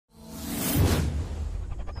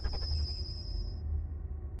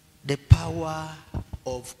The power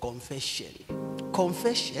of confession.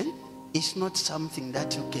 Confession is not something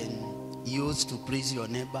that you can use to please your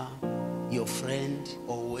neighbor, your friend,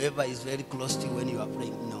 or whoever is very close to you when you are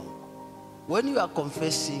praying. No. When you are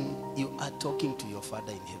confessing, you are talking to your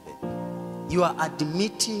Father in heaven. You are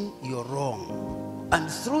admitting your wrong. And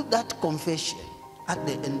through that confession, at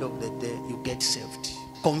the end of the day, you get saved.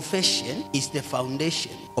 Confession is the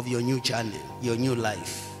foundation of your new journey, your new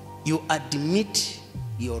life. You admit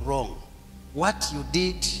your wrong. What you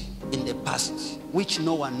did in the past, which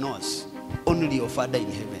no one knows, only your Father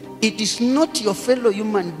in heaven. It is not your fellow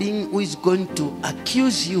human being who is going to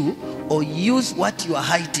accuse you or use what you are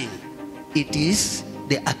hiding. It is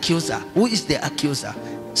the accuser. Who is the accuser?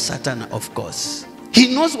 Satan, of course.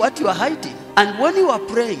 He knows what you are hiding. And when you are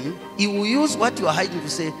praying, he will use what you are hiding to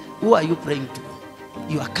say, who are you praying to?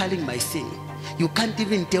 You are calling my sin. You can't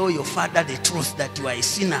even tell your Father the truth that you are a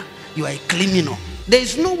sinner. You are a criminal. There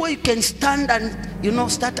is no way you can stand and,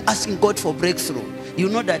 start asking God for breakthrough. You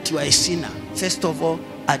know that you are a sinner. First of all,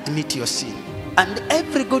 admit your sin. And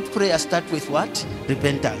every good prayer starts with what?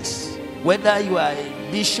 Repentance. Whether you are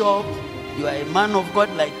a bishop, you are a man of God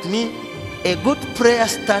like me, a good prayer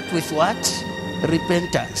starts with what?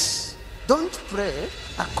 Repentance. Don't pray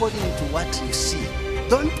according to what you see.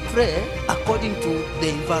 Don't pray according to the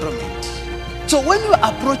environment. So when you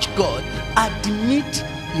approach God, admit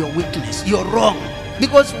your weakness, you're wrong.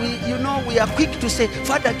 Because we are quick to say,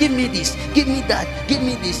 Father, give me this, give me that, give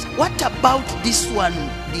me this. What about this one,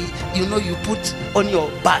 you put on your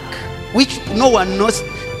back, which no one knows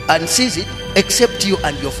and sees it except you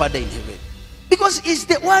and your Father in heaven? Because it's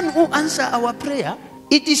the one who answers our prayer.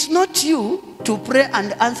 It is not you to pray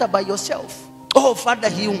and answer by yourself. Oh, Father,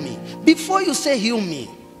 heal me. Before you say heal me,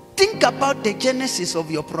 think about the genesis of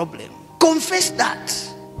your problem. Confess that.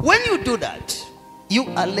 When you do that, you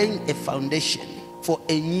are laying a foundation for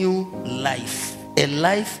a new life. A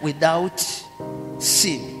life without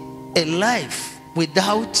sin. A life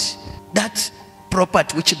without that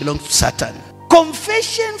property which belongs to Satan.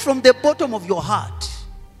 Confession from the bottom of your heart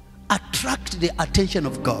attract the attention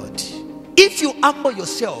of God. If you humble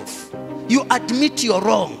yourself, you admit you're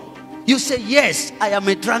wrong. You say, yes, I am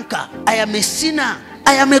a drunkard. I am a sinner.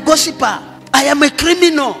 I am a gossiper. I am a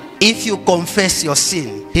criminal. If you confess your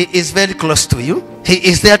sin, he is very close to you. He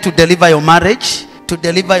is there to deliver your marriage, to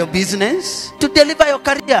deliver your business, to deliver your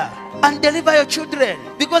career, and deliver your children.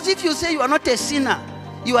 Because if you say you are not a sinner,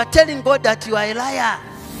 you are telling God that you are a liar.